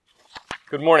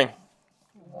Good morning.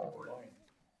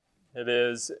 It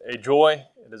is a joy,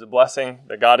 it is a blessing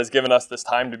that God has given us this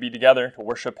time to be together, to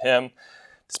worship Him,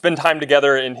 to spend time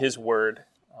together in His Word.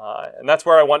 And that's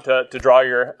where I want to draw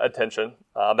your attention.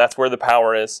 That's where the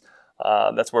power is.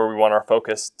 That's where we want our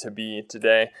focus to be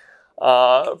today.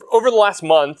 Over the last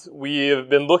month, we have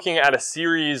been looking at a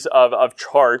series of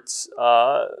charts,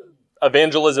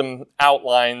 evangelism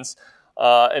outlines,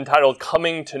 entitled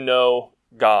Coming to Know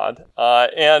God.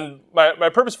 And my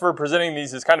purpose for presenting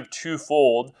these is kind of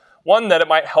twofold. One, that it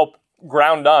might help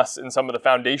ground us in some of the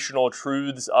foundational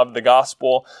truths of the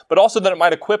gospel, but also that it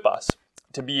might equip us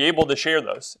to be able to share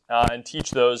those and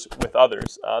teach those with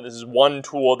others. This is one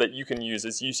tool that you can use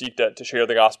as you seek to share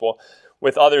the gospel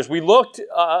with others. We looked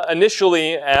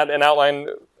initially at an outline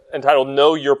entitled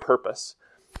Know Your Purpose,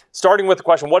 starting with the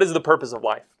question, what is the purpose of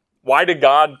life? Why did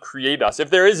God create us?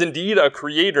 If there is indeed a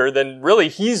creator, then really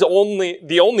He's the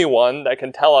only one that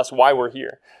can tell us why we're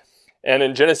here. And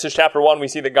in Genesis chapter 1, we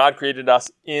see that God created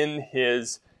us in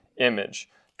His image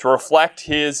to reflect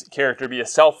His character, be a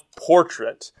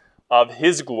self-portrait of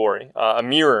His glory, a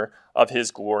mirror of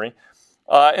His glory.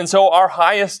 And so our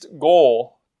highest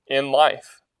goal in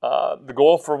life, the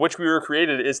goal for which we were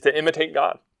created, is to imitate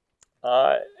God.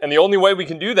 And the only way we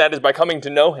can do that is by coming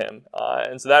to know Him.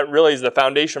 And so that really is the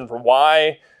foundation for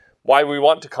why we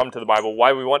want to come to the Bible,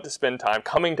 why we want to spend time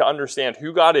coming to understand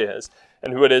who God is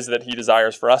and who it is that He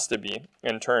desires for us to be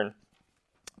in turn.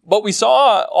 But we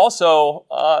saw also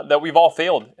that we've all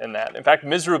failed in that. In fact,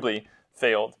 miserably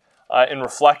failed in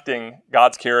reflecting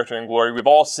God's character and glory. We've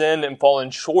all sinned and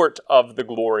fallen short of the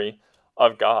glory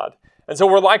of God. And so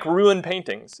we're like ruined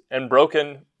paintings and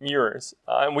broken mirrors.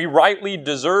 And we rightly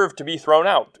deserve to be thrown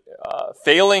out.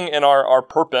 Failing in our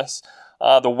purpose,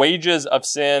 the wages of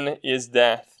sin is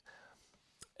death.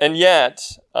 And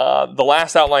yet, the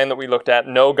last outline that we looked at,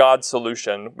 Know God's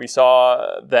Solution, we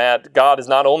saw that God is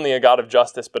not only a God of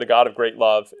justice, but a God of great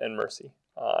love and mercy.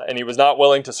 And He was not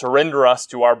willing to surrender us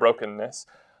to our brokenness,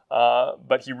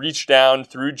 but He reached down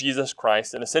through Jesus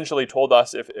Christ and essentially told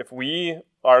us if we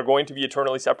are going to be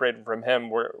eternally separated from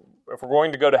Him, if we're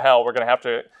going to go to hell, we're going to have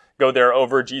to go there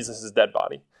over Jesus' dead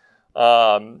body.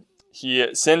 He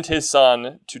sent His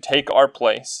Son to take our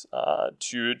place,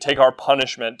 to take our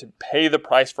punishment, to pay the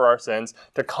price for our sins,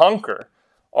 to conquer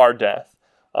our death,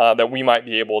 that we might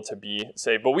be able to be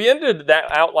saved. But we ended that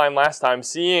outline last time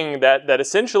seeing that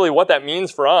essentially what that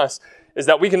means for us is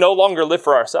that we can no longer live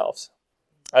for ourselves.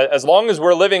 As long as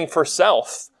we're living for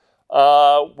self,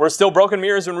 we're still broken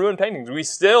mirrors and ruined paintings. We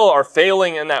still are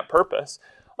failing in that purpose.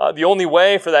 The only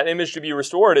way for that image to be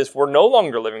restored is if we're no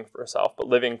longer living for self, but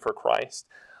living for Christ.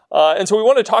 And so we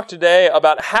want to talk today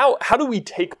about how do we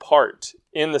take part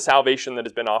in the salvation that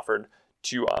has been offered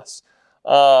to us?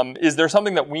 Is there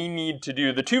something that we need to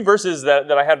do? The two verses that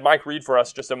I had Mike read for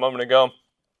us just a moment ago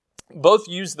both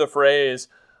use the phrase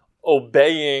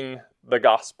obeying the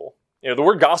gospel. The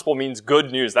word gospel means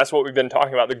good news. That's what we've been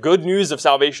talking about, the good news of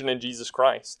salvation in Jesus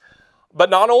Christ. But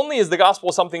not only is the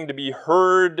gospel something to be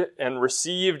heard and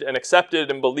received and accepted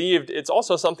and believed, it's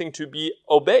also something to be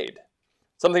obeyed,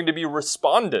 something to be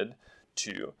responded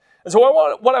to. And so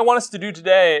what I want us to do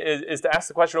today is to ask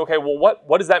the question, okay, well,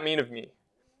 what does that mean of me?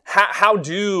 How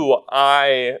do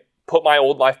I put my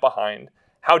old life behind?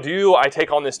 How do I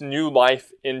take on this new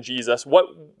life in Jesus?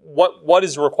 What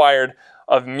is required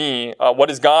of me? What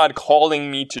is God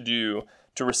calling me to do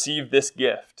to receive this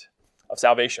gift of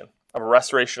salvation, of a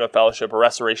restoration of fellowship, a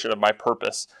restoration of my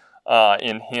purpose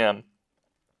in Him?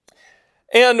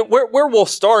 And where we'll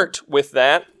start with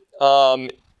that,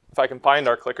 if I can find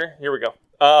our clicker, here we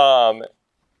go,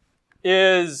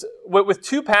 is with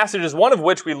two passages, one of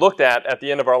which we looked at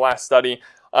the end of our last study,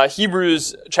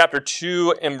 Hebrews chapter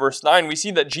 2 and verse 9, we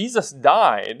see that Jesus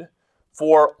died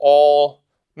for all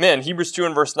men. Hebrews 2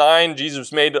 and verse 9, Jesus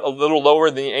was made a little lower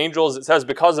than the angels. It says,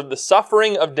 because of the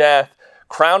suffering of death,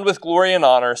 crowned with glory and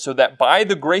honor, so that by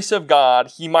the grace of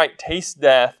God, He might taste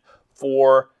death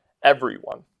for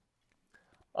everyone.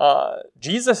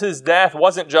 Jesus' death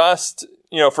wasn't just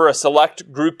for a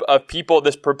select group of people.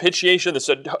 This propitiation, this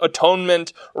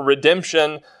atonement, or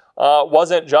redemption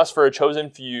wasn't just for a chosen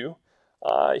few.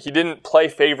 He didn't play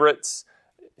favorites.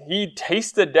 He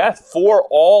tasted death for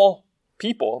all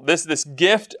people. This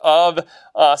gift of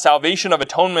salvation, of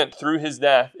atonement through His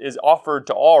death is offered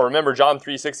to all. Remember John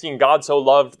 3:16, God so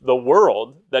loved the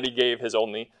world that He gave His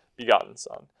only begotten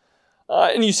Son.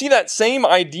 And you see that same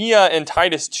idea in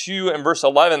Titus 2 and verse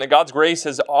 11, that God's grace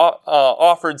has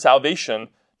offered salvation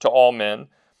to all men.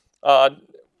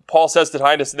 Paul says to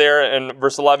Titus there in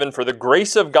verse 11, for the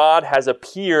grace of God has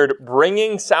appeared,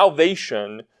 bringing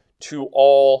salvation to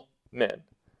all men.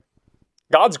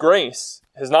 God's grace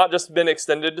has not just been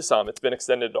extended to some, it's been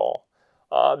extended to all.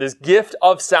 This gift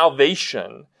of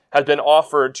salvation has been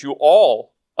offered to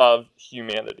all of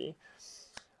humanity.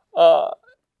 But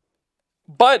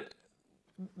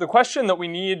the question that we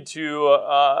need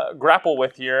to grapple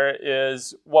with here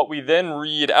is what we then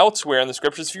read elsewhere in the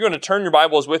Scriptures. If you're going to turn your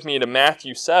Bibles with me to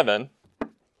Matthew 7.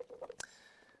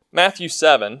 Matthew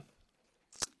 7,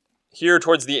 here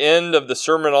towards the end of the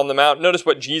Sermon on the Mount, notice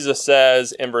what Jesus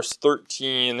says in verse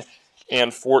 13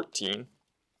 and 14.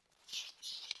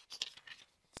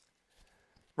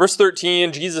 Verse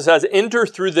 13, Jesus says, "Enter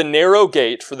through the narrow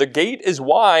gate, for the gate is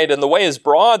wide and the way is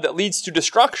broad that leads to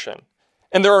destruction.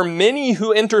 And there are many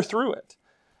who enter through it.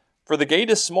 For the gate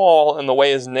is small and the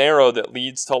way is narrow that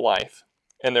leads to life,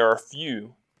 and there are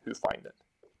few who find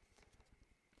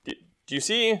it." Do you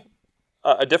see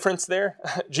a difference there?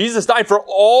 Jesus died for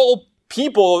all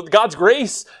people. God's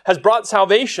grace has brought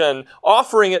salvation,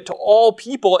 offering it to all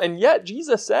people, and yet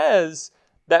Jesus says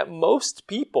that most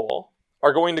people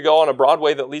are going to go on a broad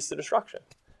way that leads to destruction.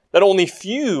 That only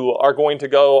few are going to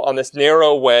go on this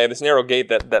narrow way, this narrow gate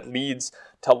that leads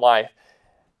to life.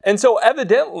 And so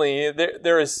evidently,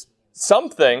 there is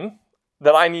something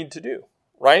that I need to do,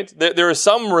 right? There is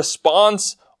some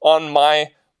response on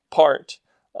my part.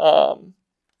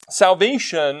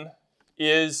 Salvation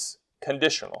is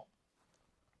conditional.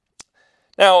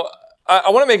 Now, I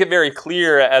want to make it very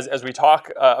clear as we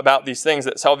talk about these things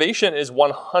that salvation is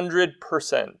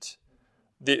 100%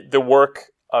 the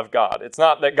work of God. It's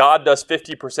not that God does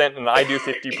 50% and I do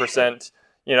 50%,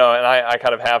 and I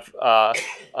kind of have,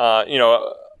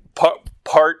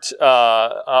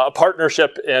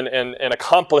 partnership in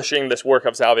accomplishing this work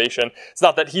of salvation. It's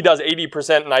not that he does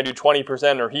 80% and I do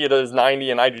 20%, or he does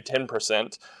 90% and I do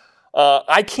 10%.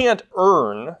 I can't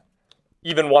earn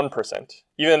even 1%,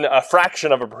 even a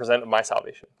fraction of a percent of my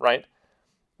salvation, right?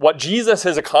 What Jesus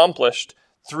has accomplished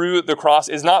through the cross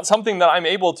is not something that I'm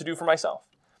able to do for myself.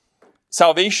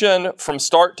 Salvation from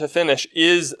start to finish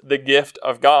is the gift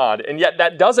of God, and yet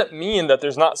that doesn't mean that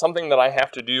there's not something that I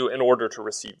have to do in order to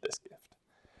receive this gift.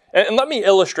 And let me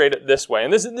illustrate it this way,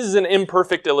 and this is an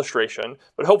imperfect illustration,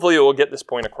 but hopefully it will get this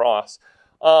point across.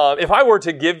 If I were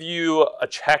to give you a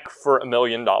check for $1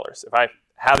 million, if I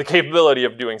have the capability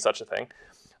of doing such a thing,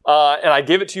 and I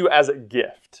give it to you as a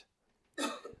gift,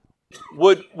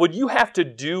 would you have to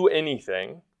do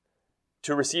anything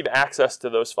to receive access to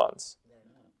those funds?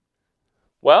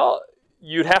 Well,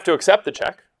 you'd have to accept the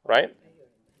check, right?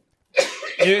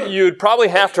 You'd probably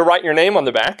have to write your name on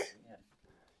the back.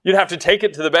 You'd have to take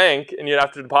it to the bank, and you'd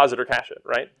have to deposit or cash it,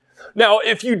 right? Now,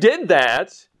 if you did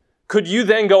that, could you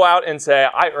then go out and say,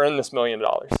 I earned this $1 million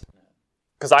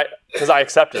because I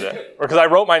accepted it, or because I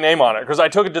wrote my name on it, because I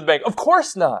took it to the bank? Of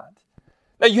course not.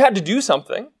 Now, you had to do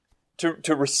something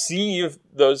to receive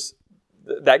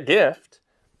that gift,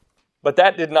 but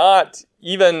that did not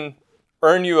even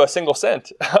earn you a single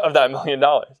cent of that $1 million.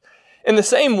 In the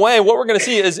same way, what we're going to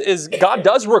see is God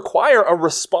does require a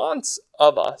response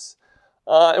of us.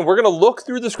 And we're going to look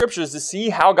through the Scriptures to see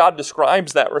how God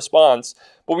describes that response.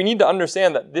 But we need to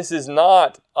understand that this is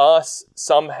not us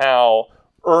somehow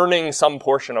earning some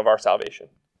portion of our salvation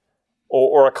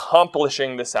or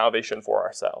accomplishing the salvation for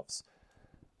ourselves.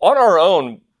 On our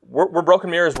own, we're broken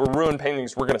mirrors, we're ruined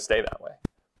paintings, we're going to stay that way.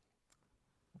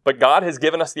 But God has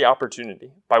given us the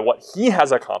opportunity, by what He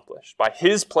has accomplished, by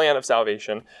His plan of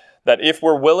salvation, that if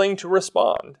we're willing to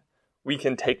respond, we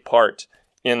can take part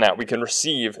in that. We can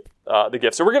receive the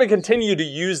gift. So we're going to continue to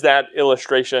use that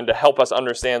illustration to help us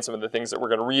understand some of the things that we're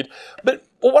going to read. But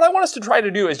what I want us to try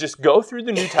to do is just go through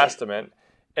the New Testament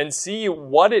and see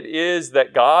what it is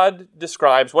that God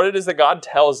describes, what it is that God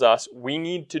tells us we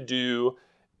need to do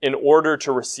in order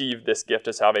to receive this gift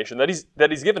of salvation that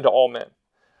He's given to all men.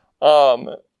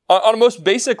 On a most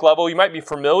basic level, you might be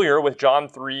familiar with John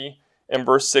 3 and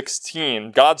verse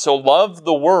 16. God so loved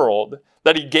the world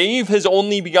that He gave His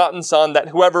only begotten Son, that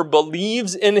whoever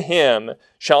believes in Him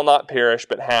shall not perish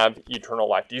but have eternal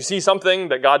life. Do you see something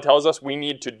that God tells us we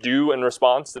need to do in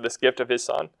response to this gift of His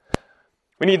Son?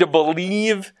 We need to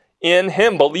believe in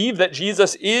Him. Believe that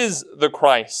Jesus is the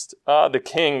Christ, the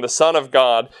King, the Son of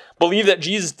God. Believe that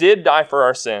Jesus did die for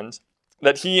our sins,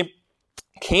 that He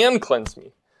can cleanse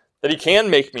me, that He can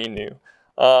make me new.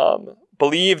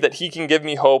 Believe that He can give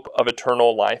me hope of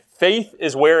eternal life. Faith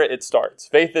is where it starts.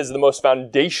 Faith is the most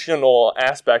foundational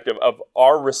aspect of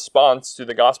our response to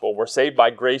the gospel. We're saved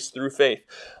by grace through faith,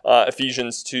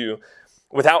 Ephesians 2.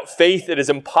 Without faith, it is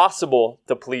impossible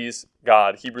to please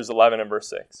God, Hebrews 11 and verse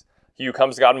 6. He who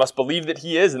comes to God must believe that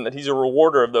He is, and that He's a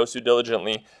rewarder of those who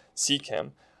diligently seek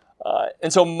Him.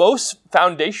 And so most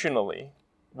foundationally,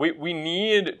 we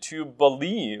need to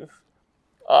believe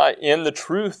in the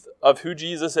truth of who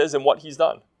Jesus is and what he's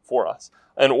done for us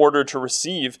in order to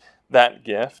receive that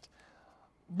gift.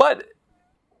 But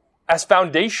as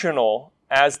foundational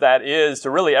as that is to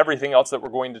really everything else that we're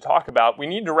going to talk about, we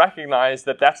need to recognize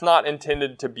that that's not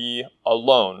intended to be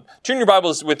alone. Turn your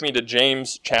Bibles with me to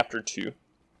James chapter 2.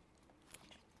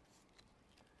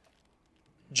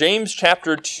 James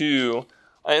chapter 2,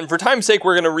 and for time's sake,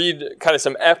 we're going to read kind of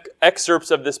some excerpts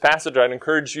of this passage. I'd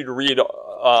encourage you to read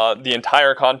the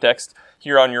entire context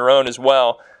here on your own as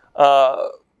well.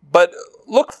 But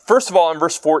look, first of all, in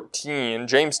verse 14,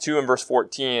 James 2 and verse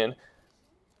 14,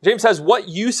 James says, "What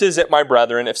use is it, my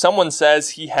brethren, if someone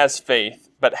says he has faith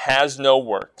but has no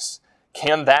works?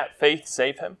 Can that faith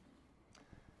save him?"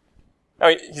 Now,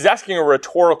 he's asking a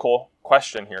rhetorical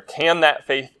question here. Can that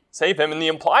faith save him? And the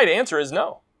implied answer is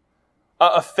no.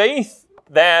 A faith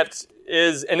that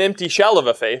is an empty shell of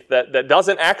a faith, that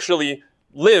doesn't actually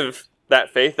live that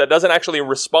faith, that doesn't actually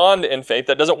respond in faith,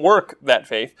 that doesn't work that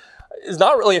faith, is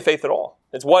not really a faith at all.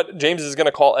 It's what James is going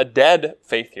to call a dead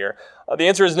faith here. The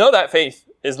answer is no, that faith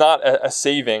is not a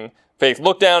saving faith.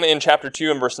 Look down in chapter 2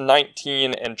 and verse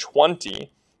 19 and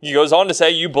 20. He goes on to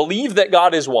say, "You believe that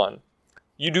God is one.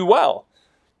 You do well.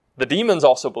 The demons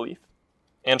also believe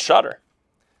and shudder.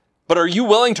 But are you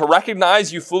willing to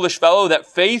recognize, you foolish fellow, that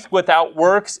faith without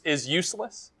works is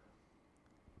useless?"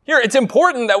 Here, it's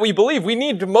important that we believe. We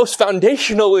need to most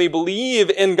foundationally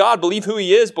believe in God, believe who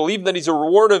he is, believe that he's a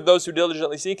rewarder of those who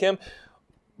diligently seek him.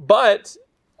 But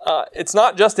it's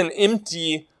not just an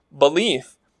empty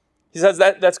belief. He says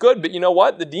that's good, but you know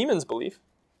what? The demons believe.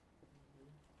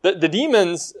 The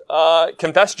demons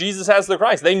confessed Jesus as the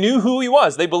Christ. They knew who he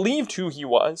was. They believed who he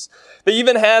was. They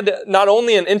even had not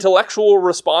only an intellectual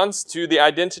response to the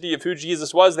identity of who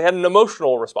Jesus was, they had an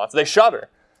emotional response. They shudder.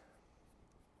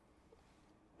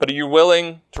 But are you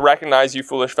willing to recognize, you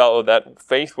foolish fellow, that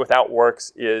faith without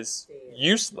works is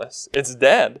useless? It's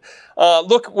dead.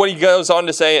 Look what he goes on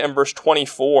to say in verse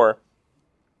 24.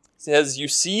 He says, "You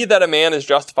see that a man is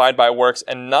justified by works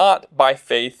and not by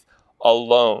faith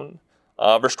alone."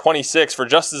 Verse 26, "For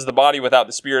just as the body without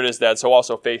the spirit is dead, so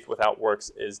also faith without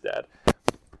works is dead."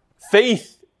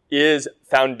 Faith is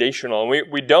foundational.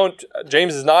 And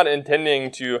James is not intending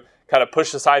to kind of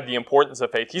push aside the importance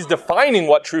of faith. He's defining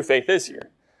what true faith is here.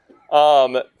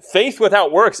 Faith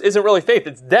without works isn't really faith.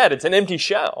 It's dead. It's an empty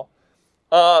shell.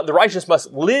 The righteous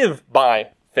must live by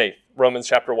faith. Romans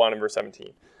chapter 1 and verse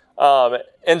 17.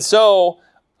 And so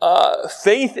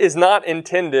faith is not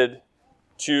intended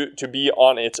to be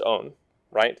on its own,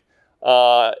 right?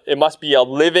 It must be a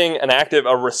living, an active,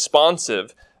 a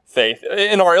responsive faith.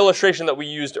 In our illustration that we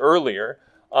used earlier,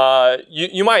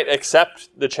 you might accept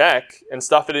the check and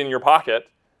stuff it in your pocket,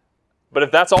 but if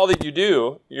that's all that you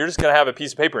do, you're just going to have a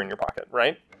piece of paper in your pocket,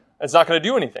 right? It's not going to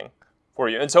do anything for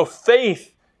you. And so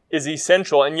faith is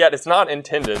essential, and yet it's not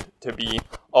intended to be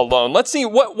alone. Let's see,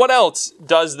 what else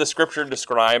does the Scripture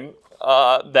describe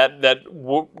that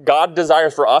God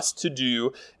desires for us to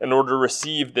do in order to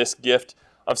receive this gift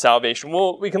of salvation?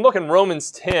 Well, we can look in Romans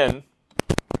 10.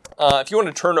 If you want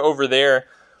to turn over there,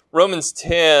 Romans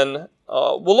 10,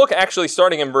 we'll look actually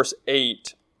starting in verse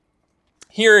 8.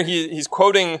 Here he's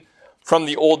quoting from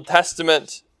the Old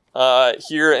Testament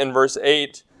here in verse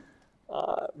 8.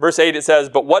 Verse 8, it says,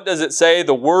 "But what does it say?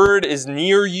 The word is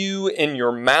near you in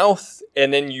your mouth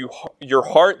and in your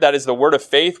heart. That is the word of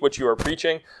faith which you are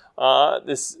preaching."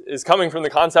 This is coming from the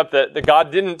concept that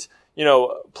God didn't,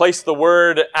 place the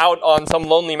word out on some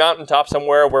lonely mountaintop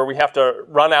somewhere where we have to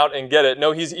run out and get it.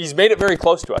 No, he's made it very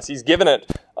close to us. He's given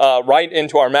it right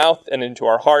into our mouth and into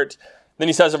our heart. Then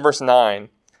he says in verse 9,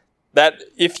 that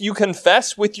if you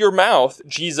confess with your mouth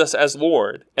Jesus as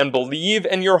Lord and believe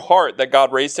in your heart that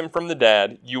God raised him from the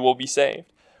dead, you will be saved.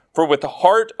 For with the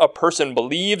heart a person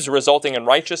believes, resulting in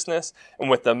righteousness, and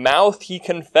with the mouth he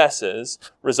confesses,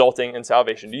 resulting in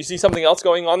salvation. Do you see something else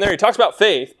going on there? He talks about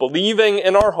faith, believing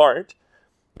in our heart,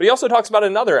 but he also talks about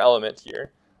another element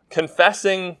here,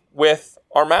 confessing with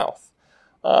our mouth.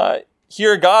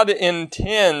 Here, God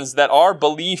intends that our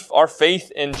belief, our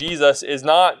faith in Jesus is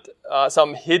not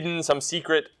some hidden, some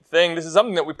secret thing. This is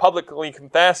something that we publicly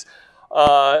confess,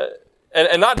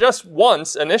 and not just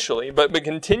once initially, but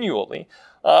continually.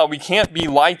 We can't be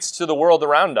lights to the world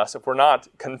around us if we're not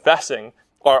confessing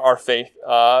our faith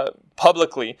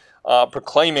publicly,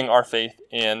 proclaiming our faith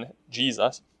in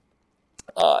Jesus.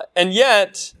 And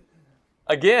yet,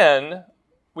 again,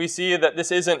 we see that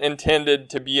this isn't intended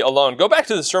to be alone. Go back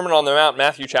to the Sermon on the Mount,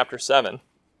 Matthew chapter 7.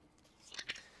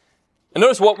 And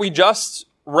notice what we just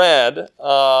read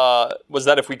was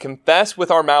that if we confess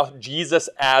with our mouth Jesus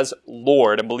as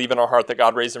Lord and believe in our heart that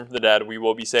God raised him from the dead, we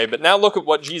will be saved. But now look at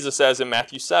what Jesus says in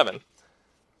Matthew 7.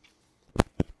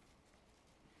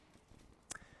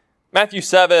 Matthew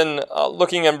 7,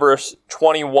 looking in verse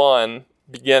 21,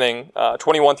 beginning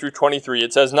 21 through 23,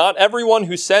 it says, "Not everyone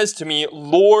who says to me,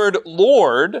 'Lord,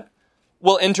 Lord,'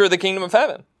 will enter the kingdom of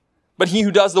heaven, but he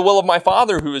who does the will of my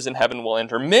Father who is in heaven will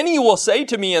enter. Many will say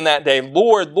to me in that day,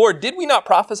 'Lord, Lord, did we not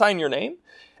prophesy in your name?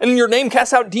 And in your name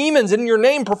cast out demons, and in your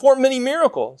name perform many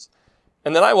miracles?'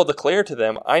 And then I will declare to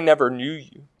them, 'I never knew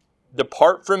you.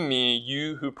 Depart from me,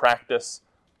 you who practice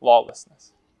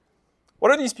lawlessness.'"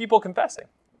 What are these people confessing?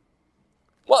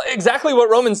 Well, exactly what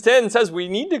Romans 10 says we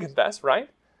need to confess, right?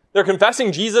 They're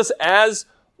confessing Jesus as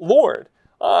Lord.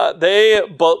 They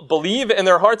believe in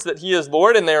their hearts that he is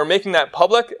Lord, and they are making that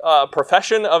public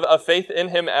profession of faith in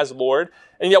him as Lord.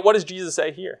 And yet, what does Jesus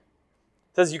say here?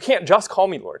 He says, you can't just call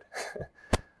me Lord.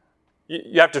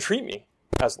 You have to treat me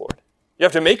as Lord. You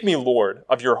have to make me Lord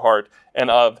of your heart and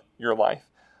of your life.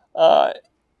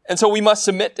 And so we must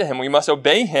submit to him. We must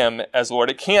obey him as Lord.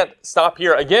 It can't stop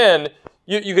here. Again,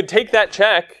 you could take that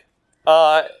check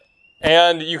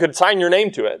and you could sign your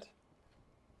name to it.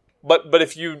 But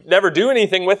if you never do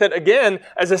anything with it, again,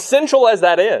 as essential as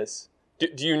that is,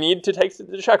 do you need to take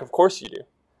the check? Of course you do.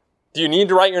 Do you need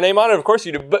to write your name on it? Of course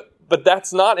you do. But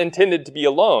that's not intended to be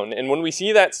alone. And when we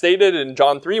see that stated in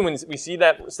John 3, when we see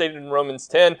that stated in Romans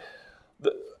 10,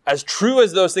 as true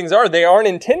as those things are, they aren't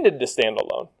intended to stand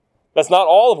alone. That's not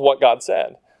all of what God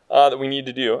said that we need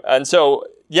to do. And so,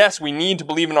 yes, we need to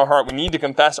believe in our heart. We need to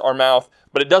confess our mouth,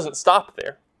 but it doesn't stop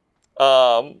there.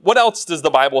 What else does the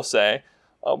Bible say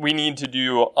we need to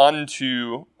do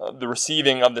unto the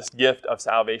receiving of this gift of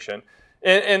salvation?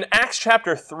 In Acts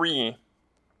chapter 3,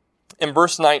 in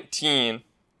verse 19,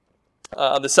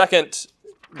 the second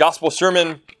gospel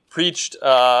sermon preached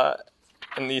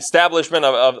in the establishment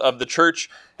of the church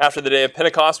after the day of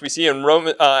Pentecost, we see in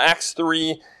Acts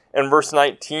 3 and verse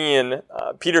 19,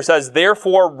 Peter says,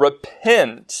 "Therefore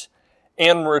repent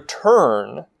and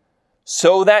return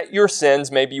so that your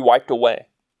sins may be wiped away,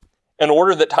 in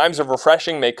order that times of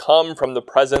refreshing may come from the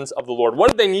presence of the Lord."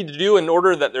 What did they need to do in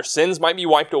order that their sins might be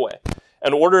wiped away?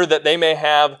 In order that they may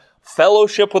have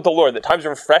fellowship with the Lord, that times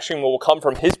of refreshing will come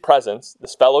from his presence,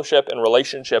 this fellowship and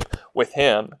relationship with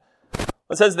him.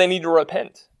 It says they need to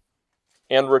repent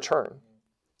and return.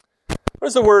 What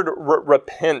does the word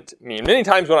repent mean? Many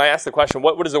times when I ask the question,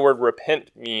 what does the word repent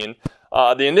mean?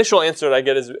 The initial answer that I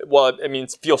get is, well, it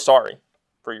means feel sorry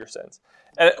for your sins.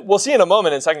 And we'll see in a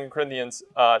moment in 2 Corinthians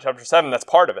chapter 7, that's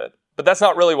part of it. But that's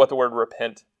not really what the word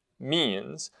repent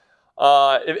means.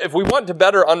 If we want to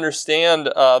better understand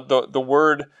the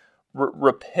word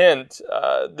repent,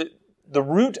 the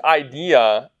root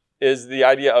idea is the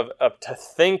idea of to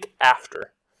think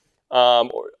after.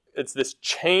 It's this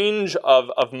change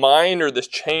of mind or this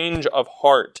change of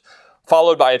heart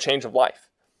followed by a change of life.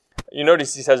 You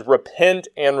notice he says, repent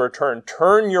and return.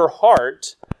 Turn your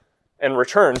heart and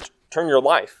return. Turn your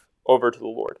life over to the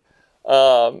Lord.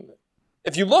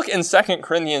 If you look in 2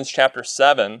 Corinthians chapter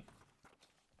 7,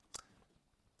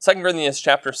 2 Corinthians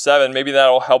chapter 7, maybe that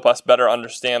will help us better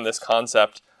understand this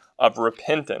concept of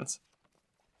repentance.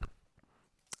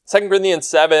 2 Corinthians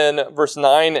 7, verse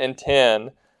 9 and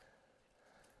 10.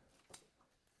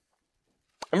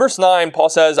 In verse 9, Paul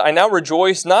says, "I now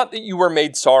rejoice not that you were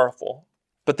made sorrowful,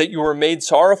 but that you were made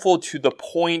sorrowful to the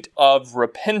point of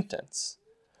repentance.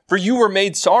 For you were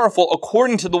made sorrowful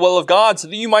according to the will of God, so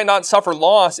that you might not suffer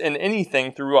loss in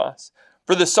anything through us.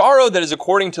 For the sorrow that is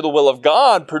according to the will of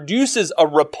God produces a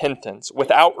repentance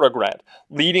without regret,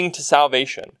 leading to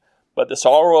salvation. But the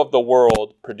sorrow of the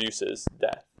world produces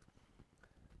death."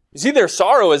 You see, there's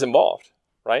sorrow is involved,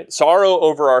 right? Sorrow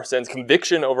over our sins,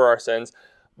 conviction over our sins.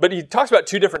 But he talks about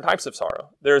two different types of sorrow.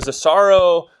 There's a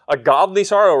sorrow, a godly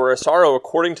sorrow, or a sorrow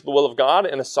according to the will of God,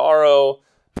 and a sorrow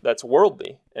that's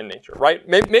worldly in nature, right?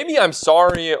 Maybe I'm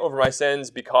sorry over my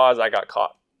sins because I got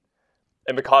caught.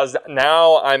 And because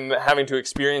now I'm having to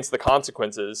experience the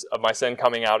consequences of my sin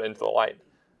coming out into the light.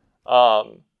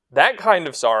 That kind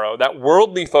of sorrow, that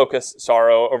worldly focused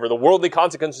sorrow over the worldly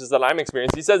consequences that I'm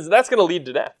experiencing, he says that's going to lead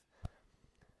to death.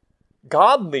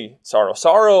 Godly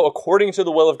sorrow according to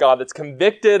the will of God, that's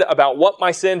convicted about what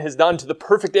my sin has done to the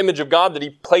perfect image of God that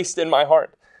he placed in my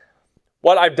heart.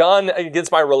 What I've done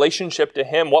against my relationship to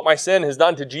him, what my sin has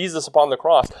done to Jesus upon the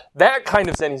cross. That kind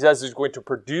of sin, he says, is going to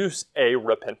produce a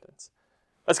repentance.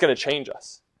 That's going to change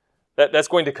us. That's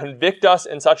going to convict us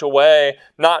in such a way,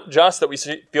 not just that we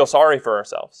feel sorry for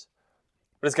ourselves,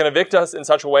 but it's going to convict us in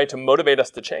such a way to motivate us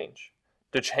to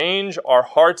change our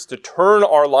hearts, to turn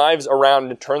our lives around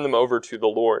and turn them over to the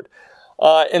Lord.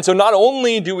 And so not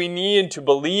only do we need to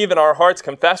believe in our hearts,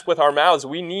 confess with our mouths,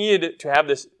 we need to have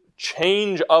this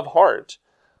change of heart,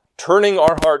 turning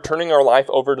our life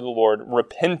over to the Lord,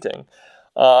 repenting.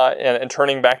 and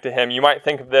turning back to him. You might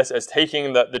think of this as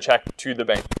taking the check to the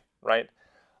bank, right?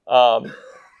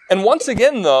 And once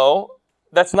again, though,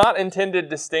 that's not intended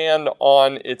to stand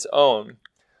on its own.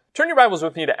 Turn your Bibles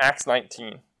with me to Acts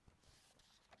 19.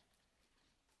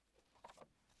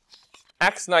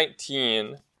 Acts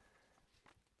 19,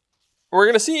 we're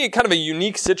going to see kind of a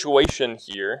unique situation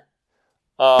here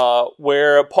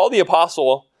where Paul the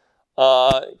Apostle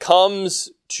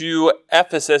comes to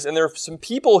Ephesus, and there are some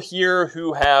people here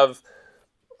who have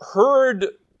heard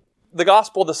the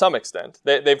gospel to some extent.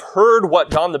 They've heard what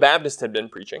John the Baptist had been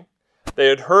preaching. They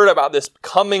had heard about this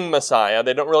coming Messiah.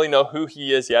 They don't really know who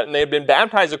he is yet, and they had been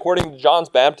baptized according to John's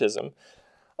baptism.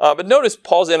 But notice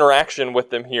Paul's interaction with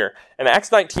them here. In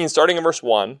Acts 19, starting in verse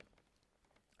 1, it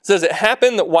says, "It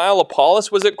happened that while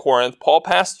Apollos was at Corinth, Paul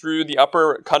passed through the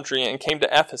upper country and came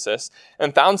to Ephesus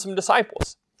and found some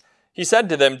disciples. He said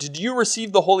to them, 'Did you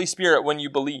receive the Holy Spirit when you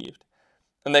believed?'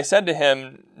 And they said to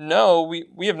him, 'No,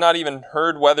 we have not even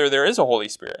heard whether there is a Holy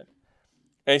Spirit.'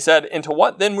 And he said, 'Into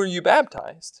what then were you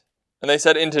baptized?' And they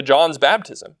said, 'Into John's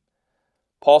baptism.'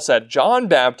 Paul said, 'John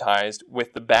baptized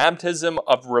with the baptism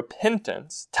of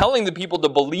repentance, telling the people to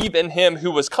believe in him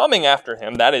who was coming after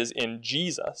him, that is, in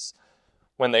Jesus.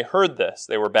 When they heard this,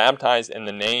 they were baptized in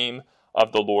the name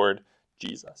of the Lord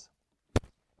Jesus.'"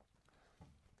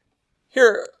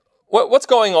 Here, what's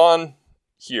going on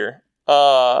here?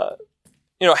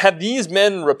 Had these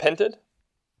men repented?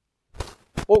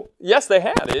 Well, yes, they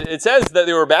had. It says that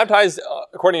they were baptized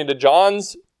according to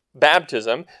John's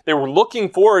baptism. They were looking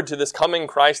forward to this coming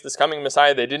Christ, this coming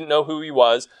Messiah. They didn't know who he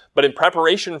was, but in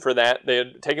preparation for that, they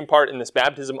had taken part in this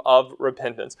baptism of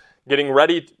repentance, getting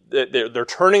ready. They're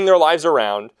turning their lives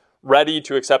around, ready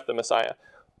to accept the Messiah.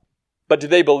 But do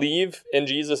they believe in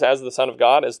Jesus as the Son of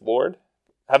God, as Lord?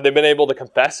 Have they been able to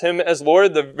confess him as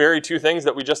Lord, the very two things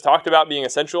that we just talked about being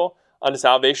essential unto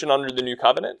salvation under the new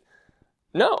covenant?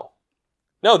 No,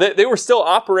 they were still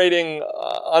operating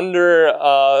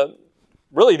under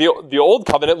really the old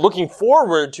covenant, looking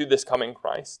forward to this coming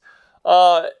Christ.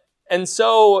 And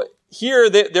so here,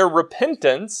 their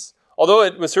repentance, although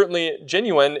it was certainly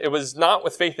genuine, it was not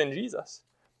with faith in Jesus.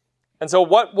 And so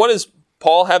what does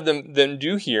Paul have them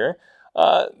do here?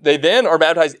 They then are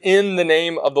baptized in the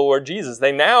name of the Lord Jesus.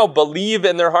 They now believe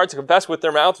in their hearts, confess with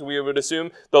their mouths, we would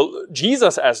assume,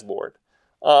 Jesus as Lord,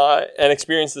 and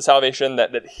experience the salvation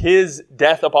that his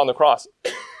death upon the cross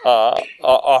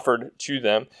offered to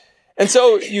them. And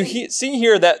so you see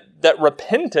here that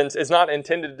repentance is not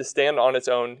intended to stand on its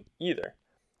own either.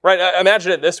 Right?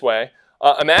 Imagine it this way.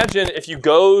 Imagine if you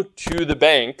go to the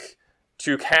bank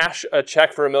to cash a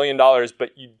check for $1 million,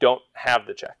 but you don't have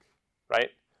the check, right?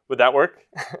 Would that work?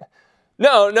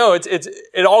 No,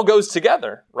 it all goes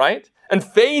together, right? And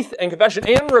faith and confession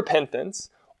and repentance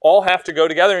all have to go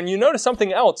together. And you notice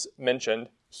something else mentioned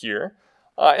here,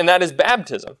 and that is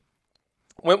baptism.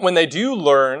 When they do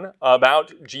learn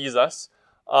about Jesus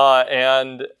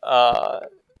and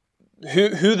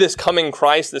who this coming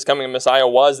Christ, this coming Messiah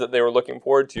was that they were looking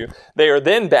forward to, they are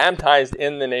then baptized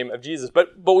in the name of Jesus.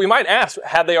 But we might ask,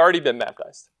 had they already been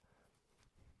baptized?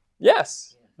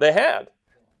 Yes, they had.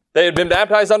 They had been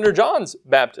baptized under John's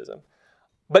baptism,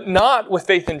 but not with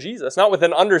faith in Jesus, not with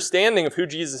an understanding of who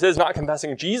Jesus is, not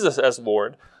confessing Jesus as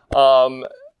Lord,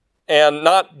 and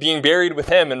not being buried with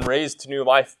him and raised to new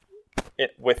life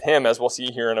with him, as we'll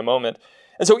see here in a moment.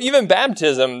 And so even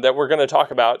baptism that we're going to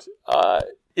talk about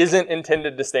isn't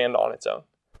intended to stand on its own,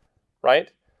 right?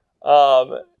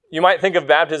 You might think of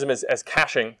baptism as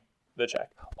cashing the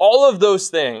check. All of those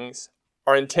things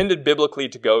are intended biblically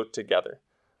to go together.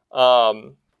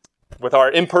 With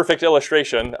our imperfect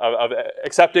illustration of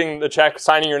accepting the check,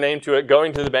 signing your name to it,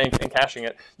 going to the bank and cashing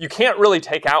it, you can't really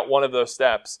take out one of those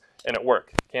steps and it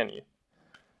work, can you?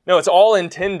 No, it's all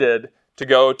intended to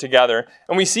go together.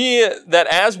 And we see that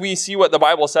as we see what the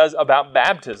Bible says about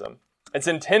baptism, it's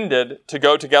intended to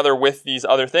go together with these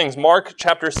other things. Mark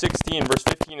chapter 16, verse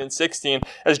 15 and 16,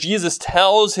 as Jesus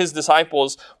tells his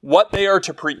disciples what they are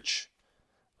to preach.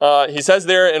 He says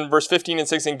there in verse 15 and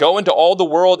 16, "Go into all the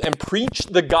world and preach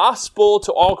the gospel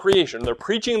to all creation." They're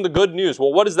preaching the good news.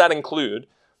 Well, what does that include? It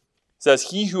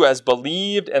says, "He who has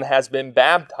believed and has been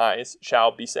baptized shall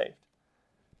be saved."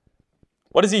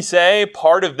 What does he say?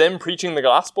 Part of them preaching the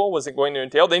gospel was it going to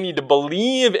entail? They need to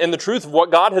believe in the truth of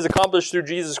what God has accomplished through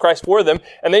Jesus Christ for them,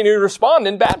 and they need to respond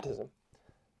in baptism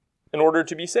in order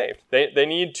to be saved. They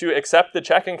need to accept the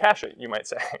check and cash it, you might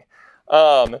say.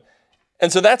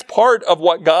 And so that's part of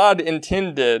what God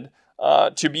intended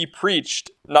to be preached,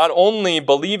 not only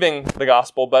believing the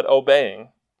gospel, but obeying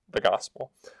the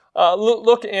gospel.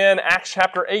 Look in Acts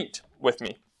chapter 8 with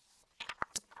me.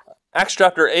 Acts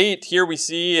chapter 8, here we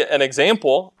see an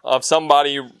example of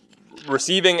somebody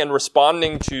receiving and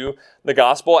responding to the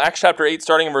gospel. Acts chapter 8,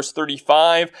 starting in verse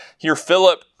 35, here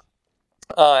Philip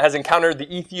has encountered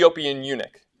the Ethiopian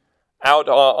eunuch out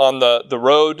on the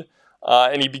road,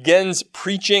 and he begins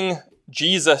preaching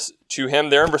Jesus to him.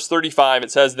 There in verse 35,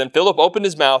 it says, "Then Philip opened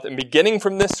his mouth, and beginning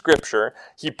from this scripture,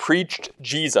 he preached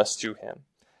Jesus to him.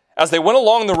 As they went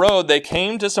along the road, they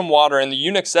came to some water, and the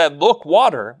eunuch said, 'Look,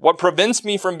 water, what prevents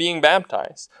me from being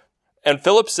baptized?' And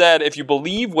Philip said, 'If you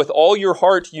believe with all your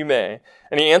heart, you may.'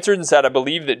 And he answered and said, 'I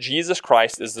believe that Jesus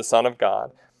Christ is the Son of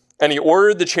God.' And he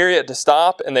ordered the chariot to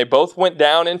stop, and they both went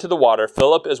down into the water,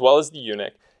 Philip as well as the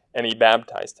eunuch, and he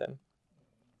baptized him."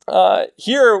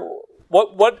 Here,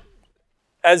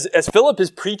 as Philip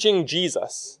is preaching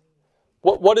Jesus,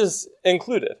 what is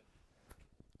included?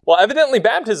 Well, evidently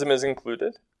baptism is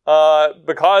included,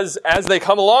 because as they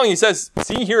come along, he says,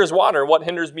 "See, here is water. What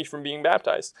hinders me from being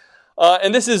baptized?"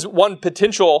 And this is one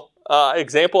potential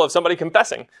example of somebody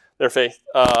confessing their faith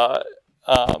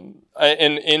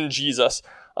in Jesus.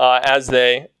 As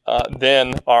they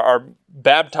then are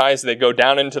baptized, they go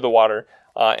down into the water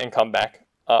and come back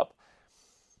up.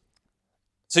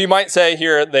 So you might say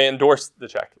here they endorsed the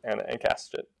check and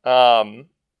cashed it.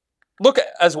 Look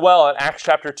as well at Acts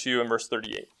chapter 2 and verse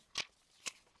 38.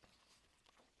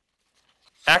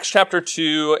 Acts chapter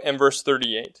 2 and verse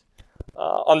 38.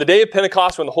 On the day of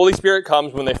Pentecost, when the Holy Spirit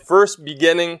comes, when they first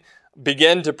begin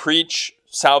to preach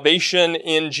salvation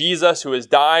in Jesus, who has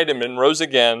died and been rose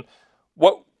again,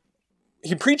 what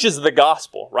he preaches the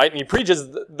gospel, right? And he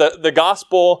preaches the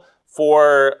gospel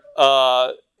for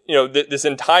this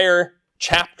entire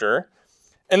chapter,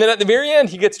 and then at the very end,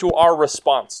 he gets to our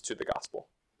response to the gospel,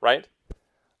 right?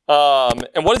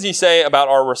 And what does he say about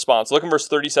our response? Look in verse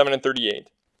 37 and 38.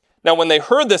 "Now, when they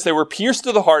heard this, they were pierced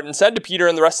to the heart and said to Peter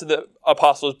and the rest of the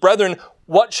apostles, 'Brethren,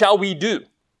 what shall we do?'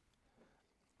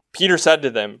 Peter said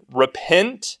to them,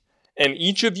 'Repent, and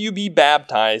each of you be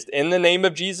baptized in the name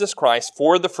of Jesus Christ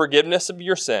for the forgiveness of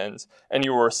your sins, and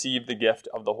you will receive the gift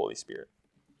of the Holy Spirit.'"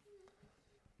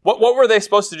 What were they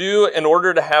supposed to do in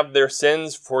order to have their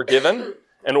sins forgiven,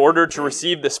 in order to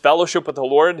receive this fellowship with the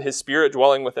Lord, his Spirit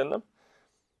dwelling within them?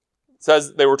 It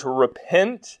says they were to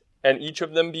repent and each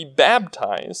of them be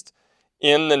baptized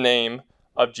in the name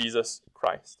of Jesus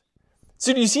Christ.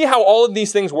 So do you see how all of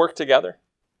these things work together?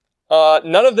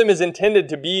 None of them is intended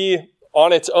to be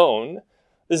on its own.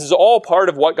 This is all part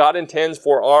of what God intends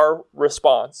for our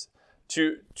response.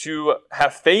 To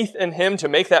have faith in him, to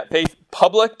make that faith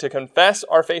public, to confess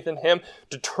our faith in him,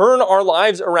 to turn our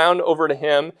lives around over to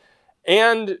him,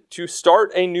 and to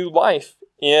start a new life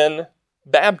in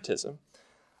baptism.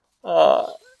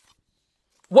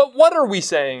 What are we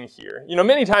saying here?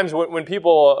 Many times when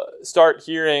people start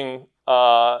hearing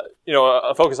a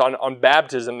focus on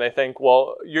baptism, they think,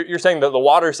 well, you're saying that the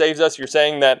water saves us. You're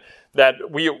saying that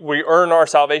we earn our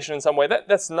salvation in some way.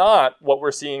 That's not what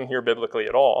we're seeing here biblically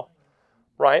at all,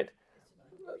 right?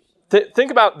 Think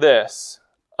about this.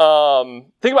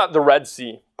 Think about the Red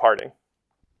Sea parting.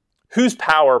 Whose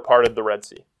power parted the Red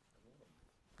Sea?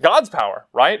 God's power,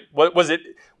 right? Was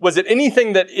it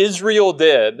anything that Israel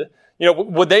did?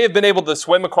 Would they have been able to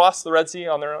swim across the Red Sea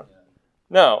on their own?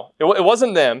 No, it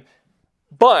wasn't them.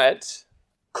 But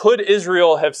could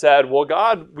Israel have said, well,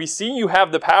 God, we see you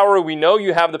have the power, we know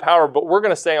you have the power, but we're going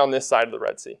to stay on this side of the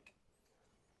Red Sea?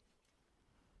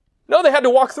 No, they had to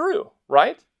walk through,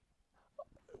 right?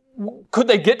 Could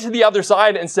they get to the other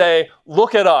side and say,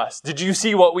 look at us, did you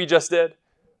see what we just did?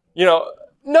 No,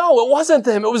 it wasn't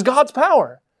them, it was God's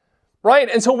power.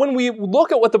 Right? And so when we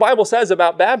look at what the Bible says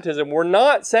about baptism, we're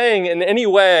not saying in any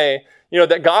way,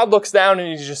 that God looks down and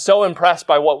he's just so impressed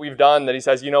by what we've done that he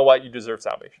says, you know what, you deserve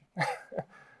salvation.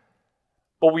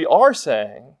 But we are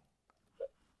saying,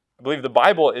 I believe the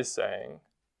Bible is saying,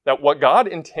 that what God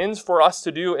intends for us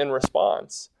to do in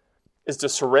response is to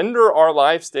surrender our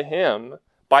lives to him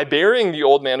by burying the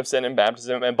old man of sin in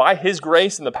baptism and by his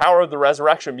grace and the power of the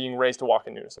resurrection being raised to walk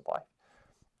in newness of life.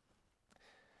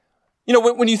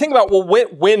 When you think about, well,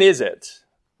 when is it?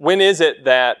 When is it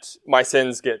that my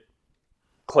sins get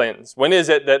cleansed? When is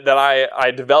it that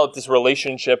I develop this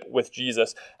relationship with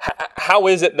Jesus? How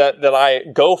is it that I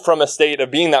go from a state of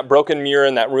being that broken mirror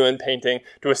and that ruined painting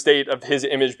to a state of his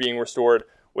image being restored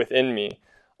within me?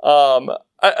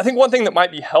 I think one thing that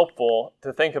might be helpful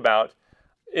to think about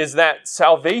is that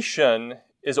salvation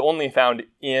is only found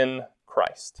in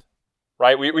Christ.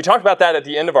 Right? We talked about that at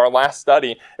the end of our last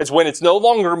study. It's when it's no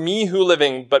longer me who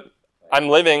living, but I'm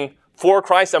living for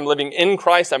Christ. I'm living in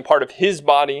Christ. I'm part of his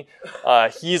body.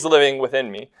 He's living within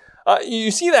me.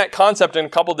 You see that concept in a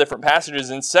couple different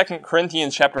passages. In 2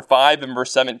 Corinthians chapter 5 and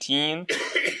verse 17,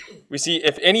 we see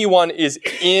if anyone is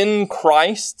in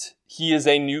Christ, he is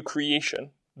a new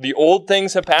creation. The old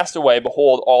things have passed away.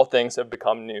 Behold, all things have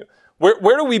become new.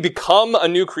 Where do we become a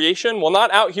new creation? Well,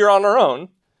 not out here on our own.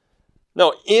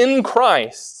 No, in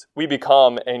Christ, we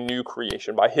become a new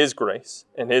creation by his grace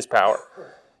and his power.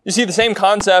 You see the same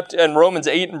concept in Romans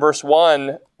 8 and verse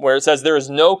 1, where it says, there is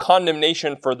no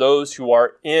condemnation for those who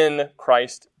are in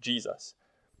Christ Jesus.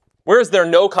 Where is there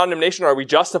no condemnation? Are we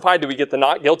justified? Do we get the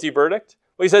not guilty verdict?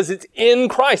 Well, he says it's in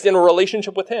Christ, in a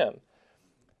relationship with him.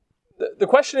 The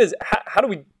question is, how do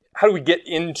we get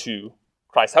into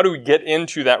Christ? How do we get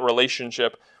into that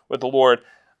relationship with the Lord?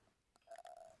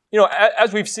 You know,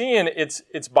 as we've seen,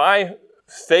 it's by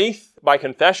faith, by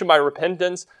confession, by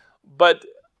repentance, but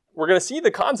we're going to see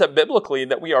the concept biblically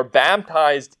that we are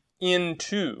baptized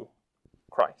into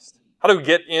Christ. How do we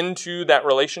get into that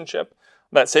relationship,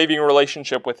 that saving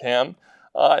relationship with him?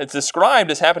 It's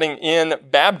described as happening in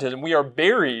baptism. We are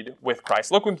buried with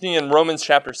Christ. Look with me in Romans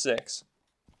chapter 6.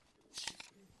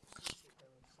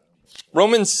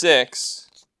 Romans 6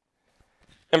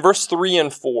 and verse 3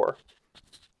 and 4.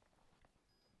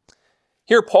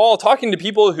 Here, Paul, talking to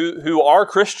people who are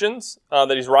Christians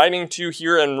that he's writing to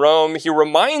here in Rome, he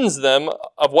reminds them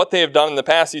of what they have done in the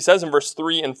past. He says in verse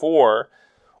 3 and 4,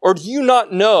 or do you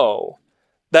not know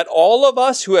that all of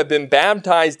us who have been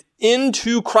baptized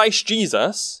into Christ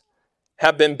Jesus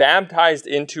have been baptized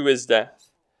into his death?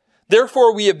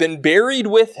 Therefore, we have been buried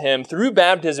with him through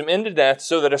baptism into death,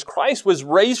 so that as Christ was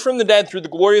raised from the dead through the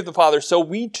glory of the Father, so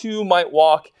we too might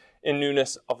walk in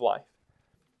newness of life.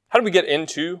 How do we get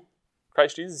into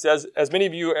Christ Jesus? He says, as many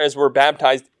of you as were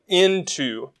baptized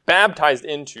into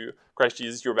Christ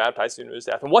Jesus, you were baptized into his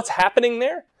death. And what's happening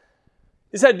there?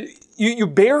 He said, you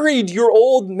buried your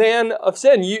old man of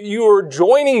sin. You were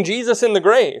joining Jesus in the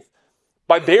grave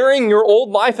by burying your old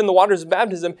life in the waters of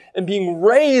baptism and being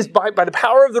raised by the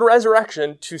power of the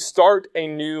resurrection to start a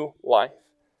new life.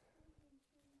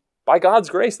 By God's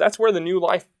grace, that's where the new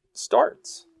life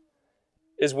starts,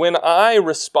 is when I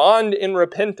respond in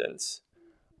repentance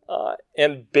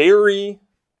and bury,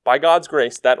 by God's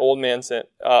grace, that old man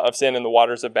of sin in the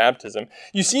waters of baptism.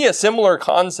 You see a similar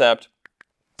concept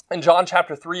in John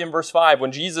chapter 3 and verse 5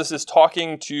 when Jesus is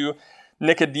talking to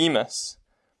Nicodemus.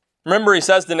 Remember, he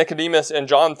says to Nicodemus in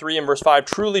John 3 and verse 5,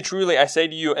 truly, truly, I say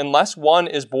to you, unless one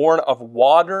is born of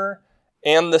water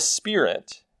and the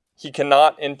Spirit, he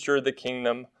cannot enter the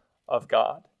kingdom of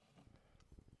God.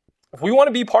 If we want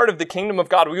to be part of the kingdom of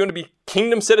God, we want to be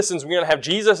kingdom citizens, we want to have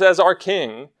Jesus as our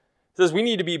king, it says we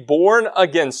need to be born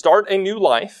again, start a new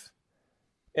life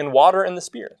in water and the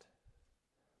Spirit.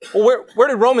 Well, where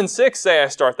did Romans 6 say I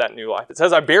start that new life? It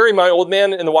says I bury my old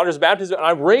man in the waters of baptism and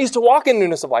I'm raised to walk in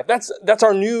newness of life. That's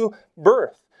our new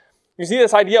birth. You see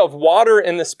this idea of water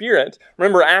and the Spirit.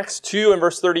 Remember Acts 2 and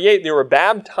verse 38, they were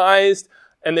baptized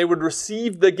and they would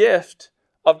receive the gift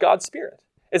of God's Spirit.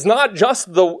 It's not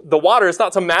just the water. It's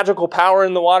not some magical power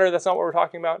in the water. That's not what we're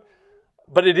talking about.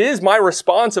 But it is my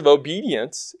response of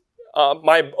obedience,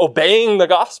 my obeying the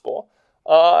gospel,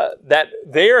 that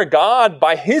there God,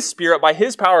 by his Spirit, by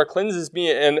his power, cleanses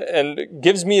me and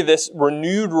gives me this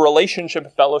renewed relationship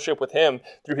and fellowship with him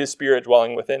through his Spirit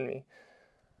dwelling within me.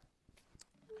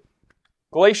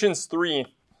 Galatians 3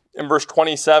 in verse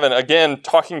 27, again,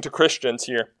 talking to Christians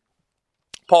here.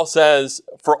 Paul says,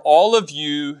 for all of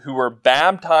you who were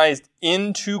baptized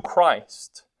into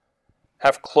Christ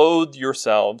have clothed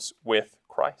yourselves with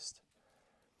Christ.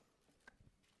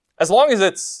 As long as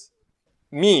it's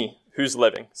me who's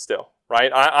living still,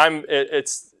 right?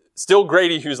 It's still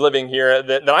Grady who's living here,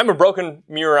 that I'm a broken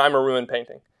mirror, I'm a ruined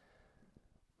painting.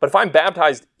 But if I'm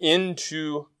baptized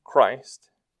into Christ,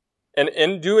 and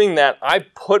in doing that, I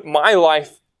put my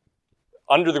life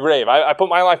under the grave. I put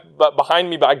my life behind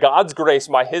me by God's grace,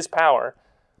 by his power,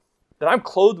 then I'm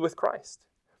clothed with Christ.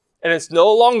 And it's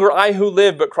no longer I who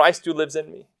live, but Christ who lives in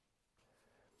me.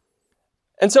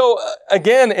 And so,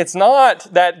 again, it's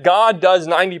not that God does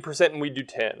 90% and we do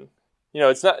 10. You know,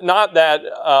 it's not that,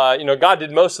 God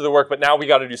did most of the work, but now we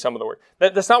got to do some of the work.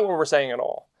 That's not what we're saying at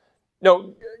all.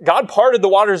 No, God parted the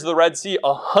waters of the Red Sea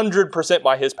 100%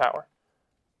 by his power,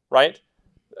 right?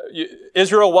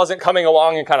 Israel wasn't coming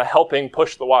along and kind of helping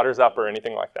push the waters up or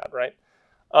anything like that, right?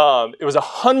 It was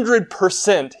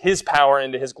 100% his power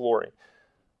into his glory.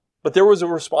 But there was a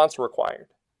response required.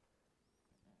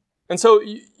 And so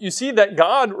you see that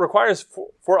God requires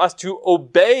for us to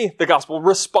obey the gospel,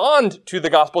 respond to the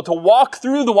gospel, to walk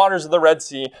through the waters of the Red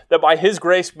Sea, that by his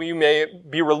grace we may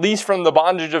be released from the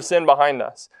bondage of sin behind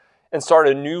us and start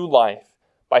a new life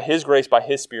by his grace, by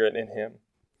his Spirit in him.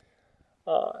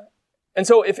 And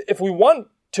so if we want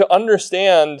to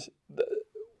understand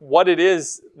what it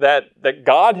is that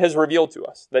God has revealed to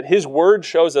us, that his word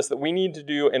shows us that we need to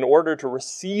do in order to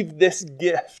receive this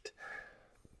gift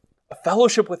of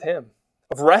fellowship with him,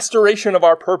 of restoration of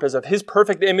our purpose, of his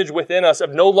perfect image within us,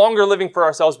 of no longer living for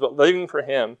ourselves, but living for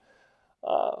him.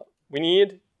 We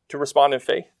need to respond in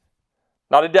faith.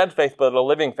 Not a dead faith, but a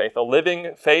living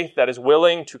faith that is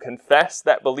willing to confess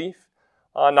that belief,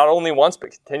 not only once,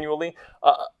 but continually.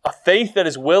 A faith that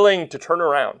is willing to turn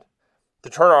around, to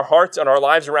turn our hearts and our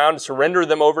lives around, to surrender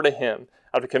them over to him,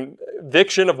 out of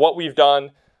conviction of what we've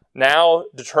done, now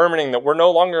determining that we're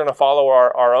no longer going to follow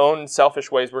our own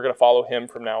selfish ways, we're going to follow him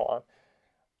from now on.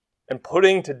 And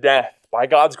putting to death, by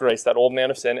God's grace, that old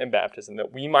man of sin in baptism,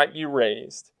 that we might be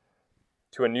raised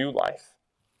to a new life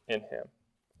in him.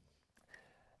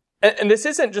 And this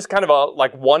isn't just kind of a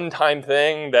one-time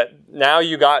thing that now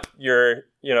you got your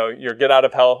get out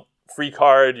of hell free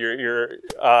card, you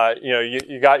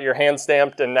got your hand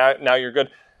stamped and now you're good.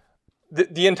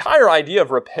 The entire idea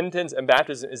of repentance and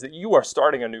baptism is that you are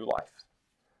starting a new life,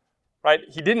 right?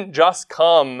 He didn't just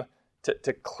come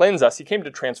to cleanse us, he came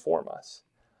to transform us.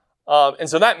 And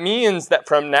so that means that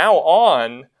from now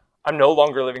on, I'm no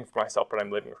longer living for myself, but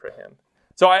I'm living for him.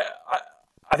 So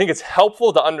I think it's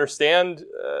helpful to understand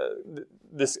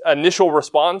this initial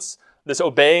response, this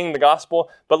obeying the gospel,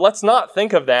 but let's not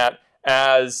think of that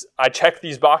as I check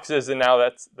these boxes and now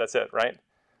that's it, right?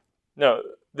 No,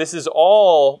 this is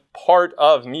all part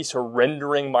of me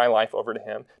surrendering my life over to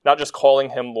him, not just calling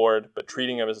him Lord, but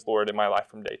treating him as Lord in my life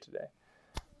from day to day.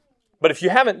 But if you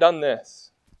haven't done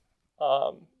this,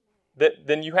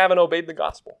 then you haven't obeyed the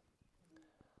gospel.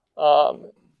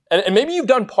 And maybe you've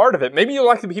done part of it. Maybe you're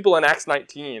like the people in Acts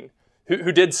 19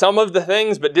 who did some of the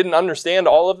things but didn't understand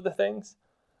all of the things.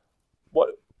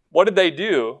 What did they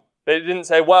do? They didn't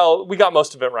say, well, we got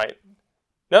most of it right.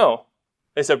 No.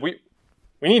 They said, we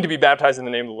need to be baptized in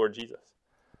the name of the Lord Jesus.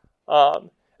 And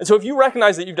so if you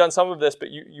recognize that you've done some of this, but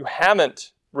you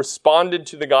haven't responded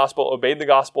to the gospel, obeyed the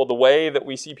gospel the way that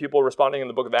we see people responding in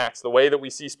the book of Acts, the way that we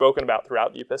see spoken about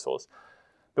throughout the epistles,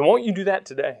 then won't you do that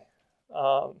today?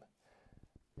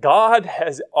 God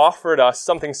has offered us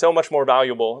something so much more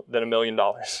valuable than $1 million,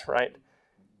 right?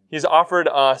 He's offered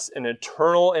us an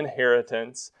eternal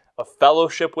inheritance of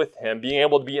fellowship with him, being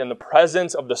able to be in the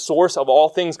presence of the source of all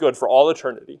things good for all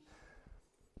eternity.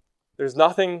 There's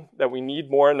nothing that we need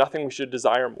more, nothing we should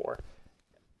desire more.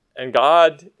 And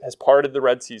God has parted the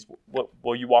Red Seas.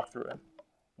 Will you walk through it?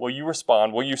 Will you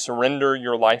respond? Will you surrender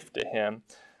your life to him?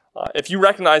 If you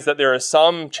recognize that there is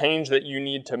some change that you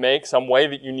need to make, some way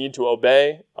that you need to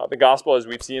obey the gospel as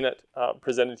we've seen it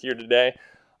presented here today,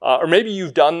 or maybe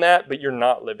you've done that, but you're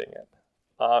not living it.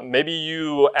 Maybe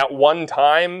you at one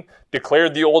time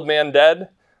declared the old man dead,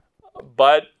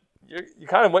 but you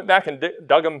kind of went back and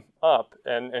dug him up,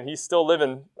 and he's still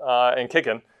living and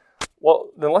kicking. Well,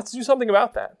 then let's do something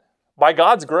about that. By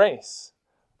God's grace,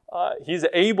 he's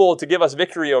able to give us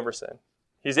victory over sin.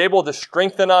 He's able to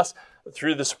strengthen us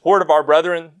through the support of our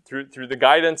brethren, through the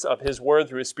guidance of his word,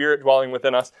 through his spirit dwelling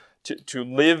within us, to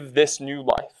live this new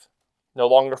life, no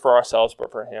longer for ourselves,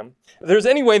 but for him. If there's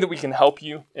any way that we can help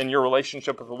you in your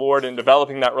relationship with the Lord, in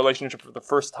developing that relationship for the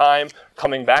first time,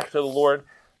 coming back to the Lord,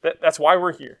 that's why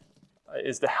we're here,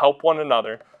 is to help one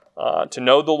another, to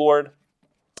know the Lord,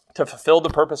 to fulfill the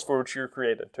purpose for which you're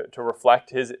created, to reflect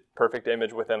his perfect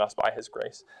image within us by his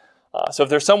grace. So if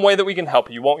there's some way that we can help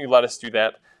you, won't you let us do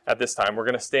that at this time? We're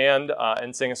going to stand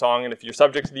and sing a song, and if you're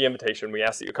subject to the invitation, we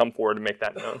ask that you come forward and make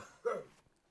that known.